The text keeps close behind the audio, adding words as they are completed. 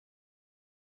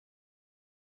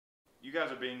You guys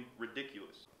are being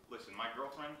ridiculous. Listen, my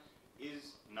girlfriend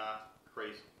is not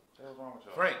crazy. What's wrong with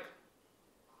y'all? Frank,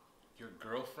 your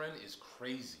girlfriend is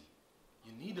crazy.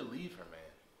 You need to leave her, man.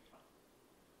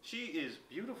 She is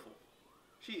beautiful.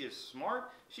 She is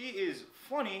smart. She is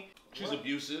funny. She's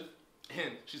abusive,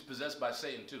 and she's possessed by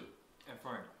Satan, too. And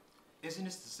Frank, isn't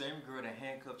this the same girl that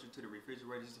handcuffed you to the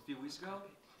refrigerator just a few weeks ago?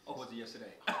 Or was it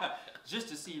yesterday? Just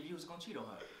to see if you was gonna cheat on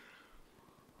her.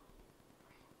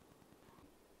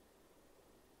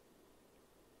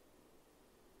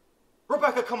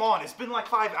 Rebecca, come on. It's been like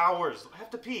 5 hours. I have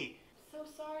to pee. So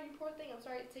sorry, you poor thing. I'm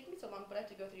sorry it's taking me so long, but I have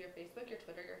to go through your Facebook, your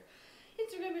Twitter, your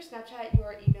Instagram, your Snapchat,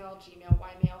 your email, Gmail,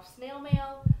 Ymail, snail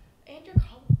mail, and your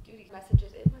Call of Duty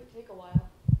messages. It might take a while.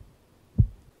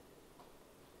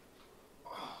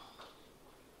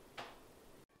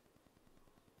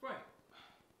 Frank,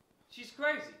 she's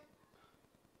crazy.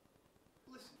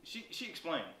 Listen, she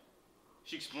explained.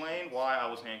 She explained why I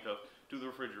was handcuffed to the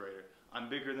refrigerator. I'm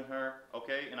bigger than her,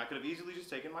 okay? And I could have easily just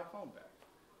taken my phone back.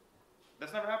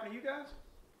 That's never happened to you guys?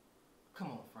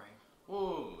 Come on, Frank.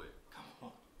 Whoa, Come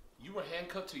on. you were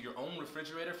handcuffed to your own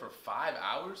refrigerator for 5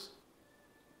 hours?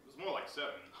 It was more like 7.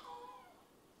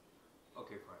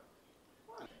 Okay,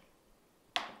 Frank.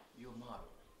 You're a model.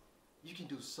 You can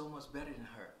do so much better than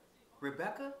her.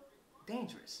 Rebecca,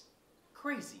 dangerous,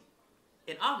 crazy.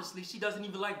 And obviously she doesn't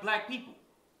even like black people.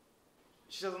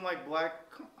 She doesn't like black.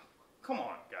 Come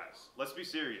on, guys. Let's be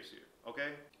serious here,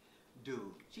 okay? Dude,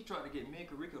 she tried to get me and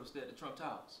Carrico to stay at the Trump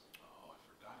Towers. Oh, I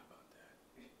forgot about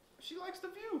that. She likes the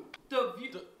view. The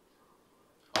view.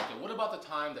 Okay, what about the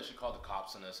time that she called the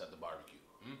cops on us at the barbecue?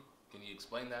 Can you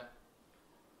explain that?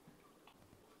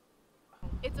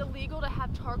 It's illegal to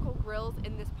have charcoal grills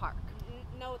in this park.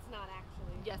 No, it's not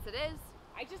actually. Yes, it is.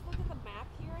 I just looked at the map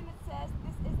here and it says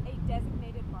this is a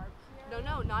designated barbecue area.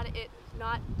 No,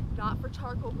 not for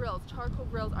charcoal grills. Charcoal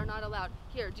grills are not allowed.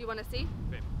 Here, do you want to see?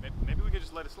 Maybe we could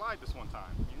just let it slide this one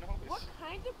time. You know? What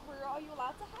kind of grill are you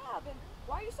allowed to have? And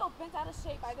why are you so bent out of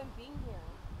shape by them being here?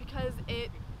 Because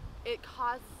it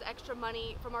costs extra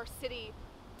money from our city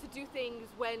to do things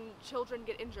when children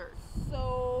get injured.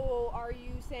 So, are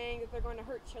you saying that they're going to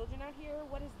hurt children out here?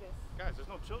 What is this? Guys, there's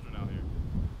no children out here.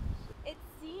 It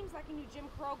seems like a new Jim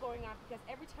Crow going on because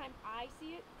every time I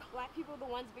see it, black people are the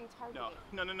ones being targeted. No.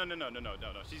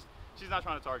 She's not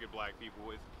trying to target black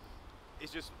people.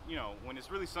 It's just, you know, when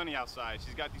it's really sunny outside,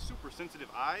 she's got these super sensitive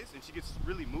eyes and she gets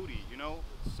really moody, you know?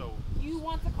 So You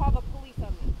want to call the police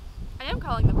on them? I am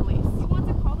calling the police. You want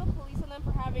to call the police on them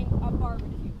for having a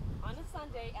barbecue on a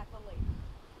Sunday at the lake?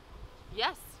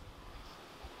 Yes.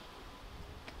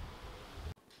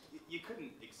 you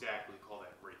couldn't exactly call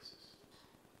that racist.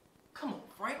 Come on,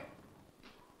 Frank.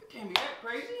 You can't be that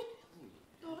crazy.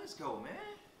 Yo, let's go, man.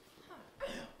 God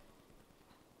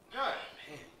damn. Guys,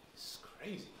 Man, it's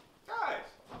crazy. guys!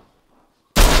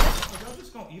 Are y'all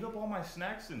just gonna eat up all my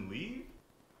snacks and leave?